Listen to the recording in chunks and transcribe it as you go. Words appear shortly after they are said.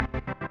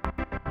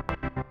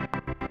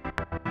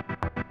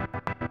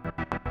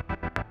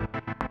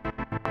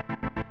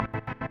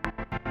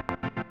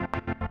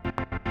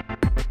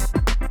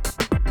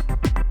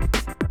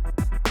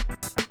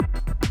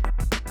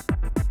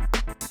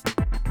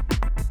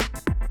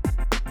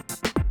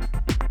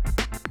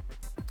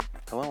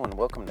Hello and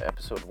welcome to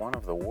episode 1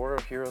 of the War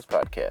of Heroes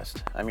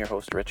podcast. I'm your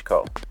host, Rich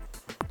Cull.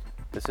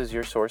 This is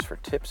your source for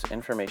tips,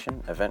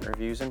 information, event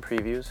reviews and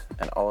previews,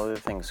 and all other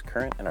things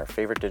current in our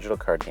favorite digital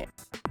card game.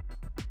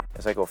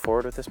 As I go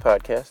forward with this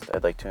podcast,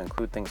 I'd like to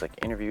include things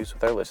like interviews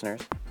with our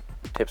listeners,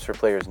 tips for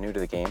players new to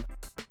the game,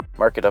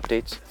 market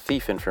updates,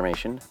 thief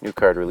information, new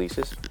card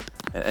releases,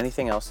 and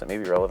anything else that may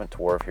be relevant to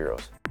War of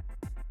Heroes.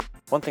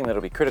 One thing that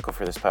will be critical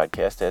for this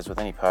podcast, as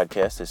with any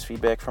podcast, is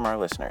feedback from our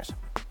listeners.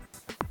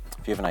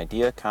 If you have an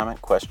idea, comment,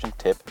 question,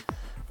 tip,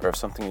 or if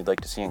something you'd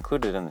like to see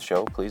included in the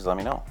show, please let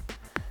me know.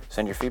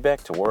 Send your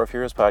feedback to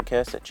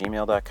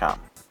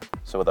warofheroespodcast@gmail.com.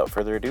 So without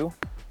further ado,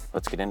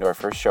 let's get into our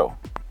first show.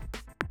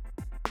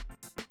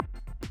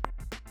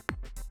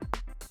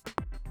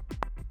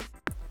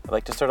 I'd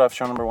like to start off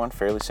show number 1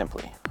 fairly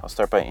simply. I'll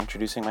start by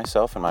introducing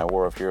myself and my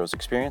War of Heroes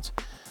experience,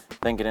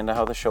 then get into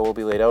how the show will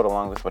be laid out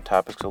along with what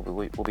topics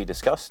will be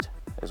discussed,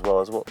 as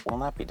well as what will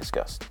not be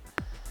discussed.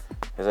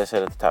 As I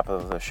said at the top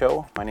of the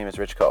show, my name is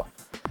Rich Cull.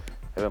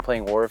 I've been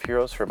playing War of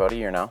Heroes for about a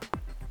year now.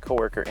 A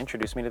coworker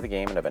introduced me to the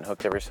game and I've been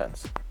hooked ever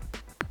since.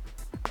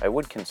 I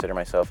would consider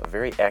myself a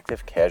very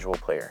active, casual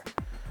player.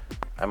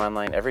 I'm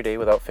online every day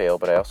without fail,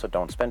 but I also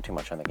don't spend too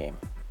much on the game.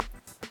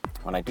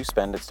 When I do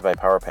spend, it's to buy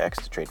power packs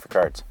to trade for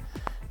cards.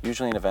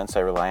 Usually in events,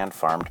 I rely on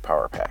farmed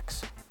power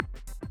packs.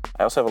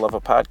 I also have a love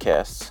of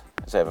podcasts,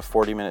 as I have a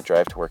 40-minute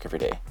drive to work every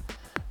day.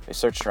 I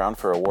searched around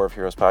for a War of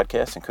Heroes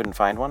podcast and couldn't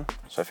find one,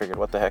 so I figured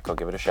what the heck, I'll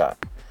give it a shot.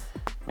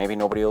 Maybe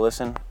nobody will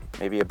listen,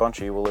 maybe a bunch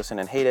of you will listen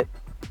and hate it,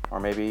 or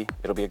maybe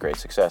it'll be a great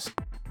success.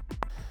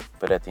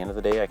 But at the end of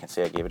the day, I can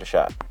say I gave it a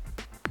shot.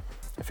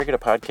 I figured a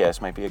podcast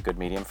might be a good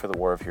medium for the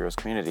War of Heroes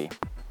community.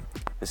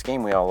 This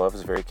game we all love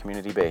is very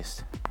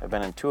community-based. I've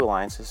been in 2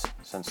 alliances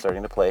since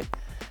starting to play,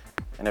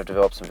 and have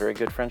developed some very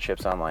good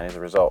friendships online as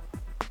a result.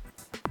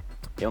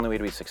 The only way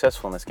to be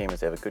successful in this game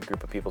is to have a good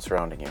group of people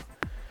surrounding you.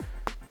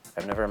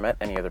 I've never met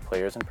any other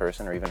players in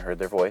person or even heard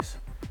their voice,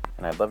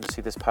 and I'd love to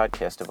see this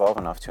podcast evolve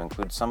enough to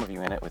include some of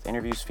you in it with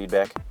interviews,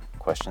 feedback,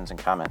 questions, and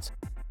comments.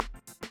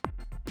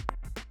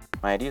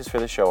 My ideas for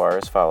this show are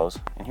as follows,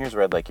 and here's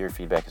where I'd like your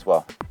feedback as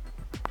well.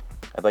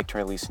 I'd like to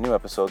release new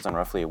episodes on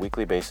roughly a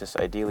weekly basis,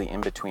 ideally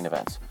in between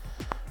events.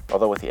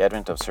 Although with the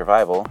advent of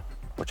survival,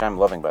 which I'm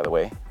loving by the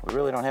way, we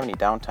really don't have any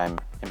downtime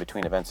in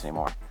between events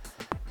anymore.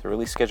 The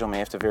release schedule may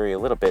have to vary a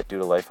little bit due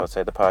to life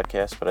outside the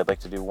podcast, but I'd like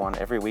to do one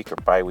every week or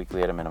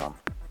bi-weekly at a minimum.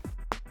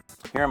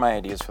 Here are my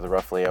ideas for the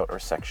rough layout or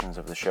sections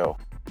of the show.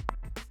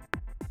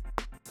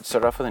 Let's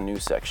start off with a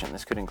news section.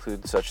 This could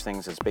include such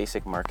things as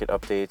basic market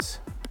updates,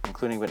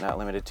 including but not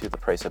limited to the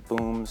price of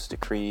booms,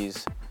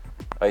 decrees,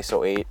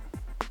 ISO 8,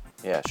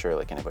 yeah sure,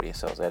 like anybody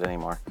sells that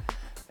anymore,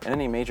 and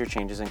any major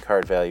changes in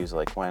card values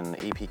like when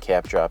the AP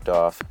cap dropped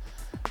off,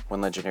 when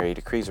legendary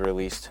decrees were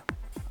released,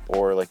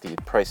 or like the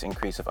price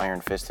increase of Iron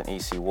Fist and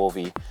AC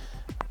Wolvie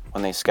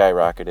when they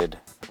skyrocketed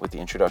with the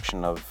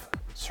introduction of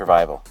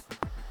survival.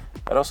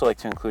 I'd also like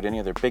to include any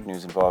other big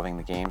news involving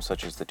the game,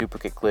 such as the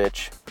duplicate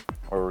glitch,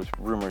 or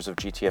rumors of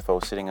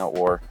GTFO sitting out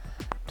war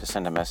to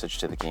send a message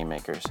to the game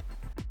makers.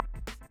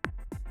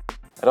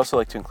 I'd also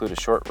like to include a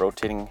short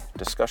rotating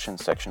discussion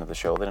section of the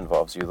show that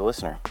involves you, the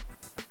listener.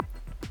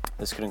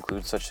 This could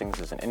include such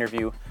things as an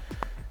interview,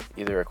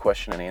 either a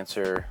question and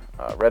answer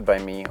read by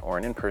me, or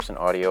an in-person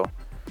audio,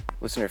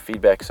 listener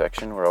feedback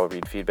section where I'll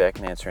read feedback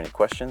and answer any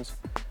questions,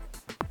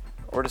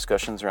 or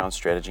discussions around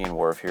strategy and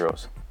War of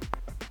Heroes.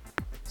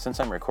 Since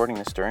I'm recording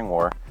this during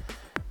war,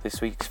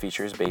 this week's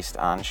feature is based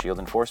on Shield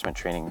Enforcement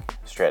training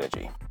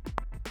strategy.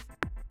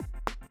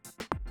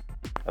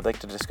 I'd like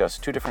to discuss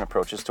 2 different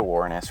approaches to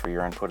war and ask for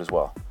your input as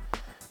well.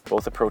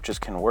 Both approaches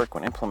can work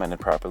when implemented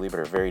properly, but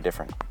are very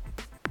different.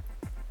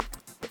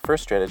 The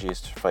first strategy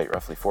is to fight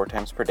roughly 4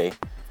 times per day,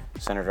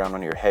 centered around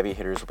when your heavy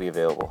hitters will be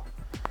available.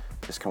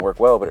 This can work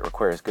well, but it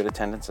requires good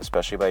attendance,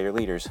 especially by your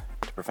leaders,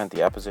 to prevent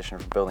the opposition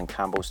from building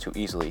combos too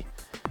easily.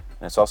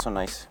 And it's also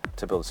nice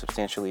to build a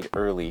substantial lead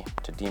early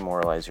to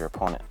demoralize your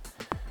opponent.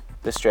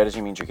 This strategy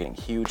means you're getting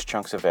huge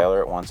chunks of valor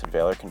at once, and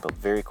valor can build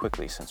very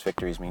quickly since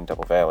victories mean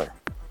double valor.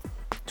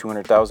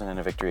 200,000 in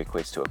a victory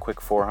equates to a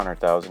quick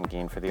 400,000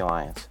 gain for the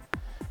alliance.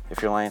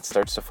 If your alliance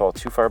starts to fall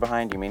too far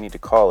behind, you may need to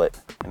call it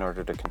in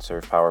order to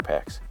conserve power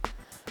packs.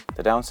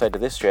 The downside to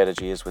this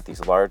strategy is with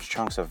these large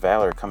chunks of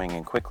valor coming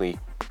in quickly,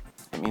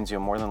 it means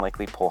you'll more than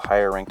likely pull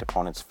higher ranked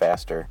opponents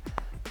faster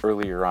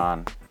earlier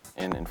on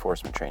in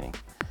enforcement training.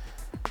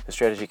 The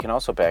strategy can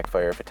also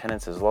backfire if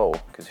attendance is low,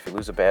 because if you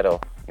lose a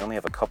battle, you only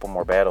have a couple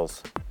more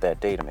battles that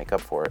day to make up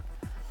for it.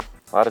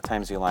 A lot of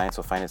times the Alliance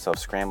will find itself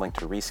scrambling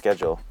to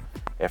reschedule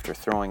after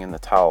throwing in the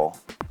towel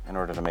in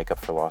order to make up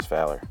for lost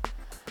valor.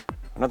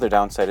 Another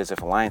downside is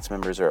if Alliance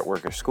members are at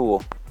work or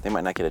school, they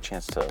might not get a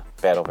chance to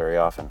battle very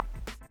often.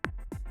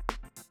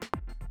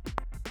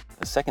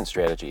 The second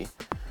strategy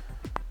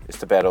is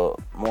to battle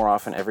more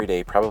often every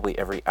day, probably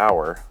every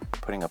hour,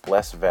 putting up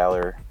less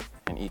valor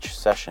in each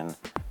session,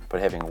 but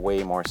having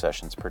way more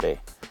sessions per day.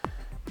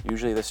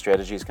 Usually this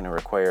strategy is going to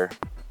require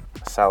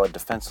a solid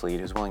defense lead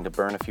who's willing to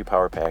burn a few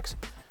power packs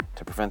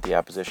to prevent the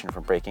opposition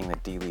from breaking the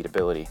D lead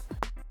ability.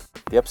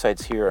 The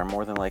upsides here are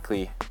more than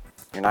likely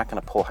You're not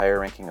going to pull higher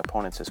ranking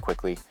opponents as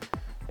quickly,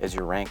 as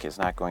your rank is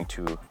not going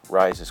to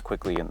rise as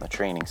quickly in the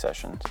training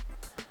sessions.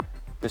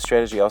 This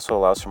strategy also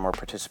allows for more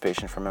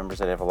participation from members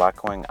that have a lot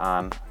going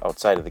on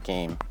outside of the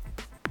game.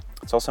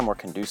 It's also more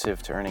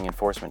conducive to earning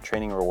enforcement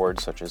training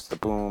rewards such as the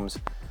booms,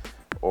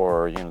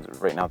 or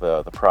right now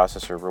the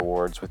processor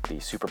rewards with the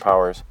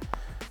superpowers,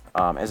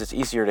 as it's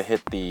easier to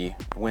hit the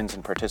wins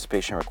and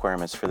participation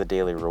requirements for the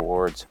daily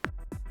rewards.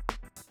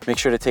 Make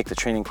sure to take the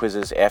training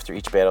quizzes after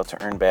each battle to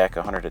earn back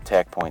 100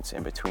 attack points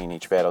in between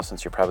each battle,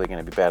 since you're probably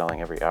going to be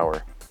battling every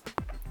hour.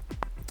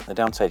 The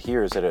downside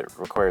here is that it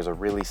requires a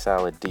really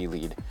solid D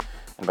lead.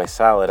 And by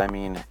solid, I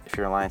mean if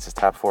your alliance is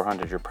top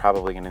 400, you're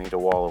probably going to need a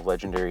wall of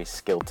legendary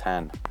skill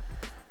 10.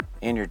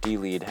 And your D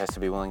lead has to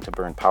be willing to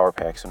burn power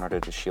packs in order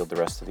to shield the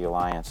rest of the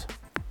alliance.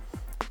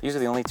 These are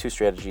the only two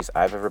strategies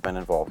I've ever been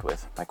involved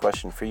with. My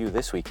question for you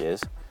this week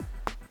is,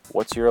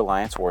 what's your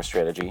alliance war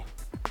strategy?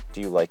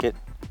 Do you like it?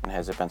 And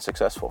has it been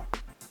successful?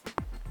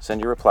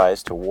 Send your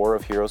replies to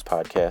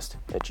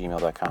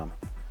warofheroespodcast@gmail.com.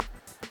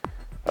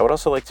 I would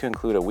also like to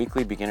include a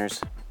weekly beginner's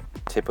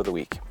tip of the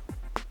week.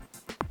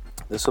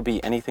 This will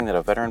be anything that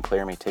a veteran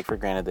player may take for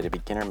granted that a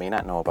beginner may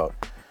not know about,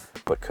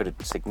 but could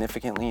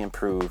significantly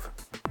improve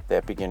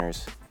that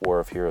beginner's War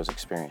of Heroes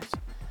experience.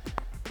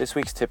 This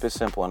week's tip is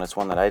simple, and it's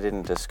one that I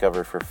didn't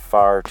discover for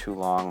far too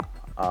long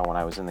when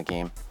I was in the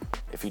game.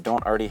 If you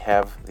don't already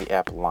have the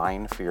app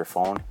Line for your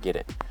phone, get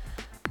it.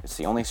 It's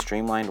the only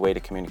streamlined way to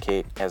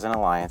communicate as an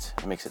alliance.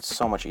 It makes it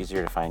so much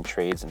easier to find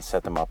trades and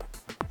set them up.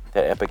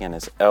 That app again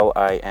is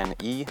LINE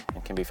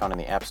and can be found in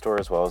the App Store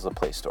as well as the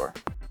Play Store.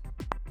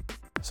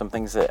 Some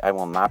things that I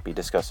will not be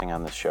discussing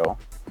on this show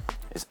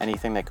is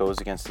anything that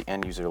goes against the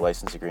end user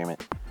license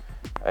agreement.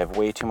 I have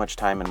way too much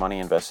time and money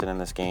invested in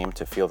this game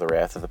to feel the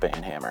wrath of the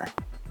banhammer.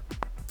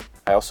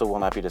 I also will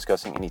not be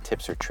discussing any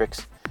tips or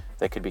tricks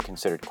that could be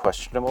considered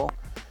questionable,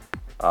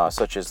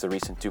 such as the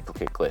recent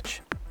duplicate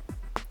glitch.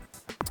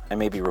 I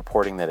may be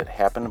reporting that it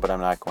happened, but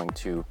I'm not going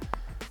to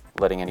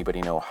letting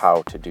anybody know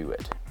how to do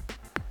it.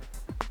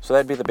 So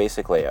that'd be the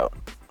basic layout.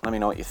 Let me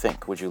know what you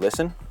think. Would you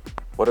listen?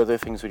 What other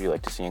things would you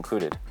like to see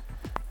included?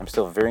 I'm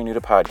still very new to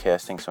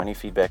podcasting, so any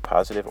feedback,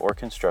 positive or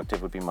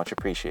constructive, would be much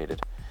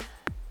appreciated.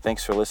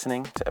 Thanks for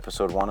listening to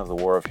episode 1 of the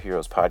War of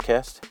Heroes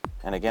podcast.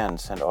 And again,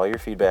 send all your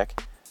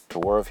feedback to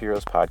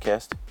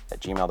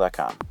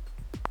warofheroespodcast@gmail.com.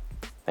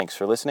 Thanks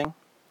for listening,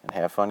 and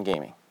have fun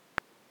gaming.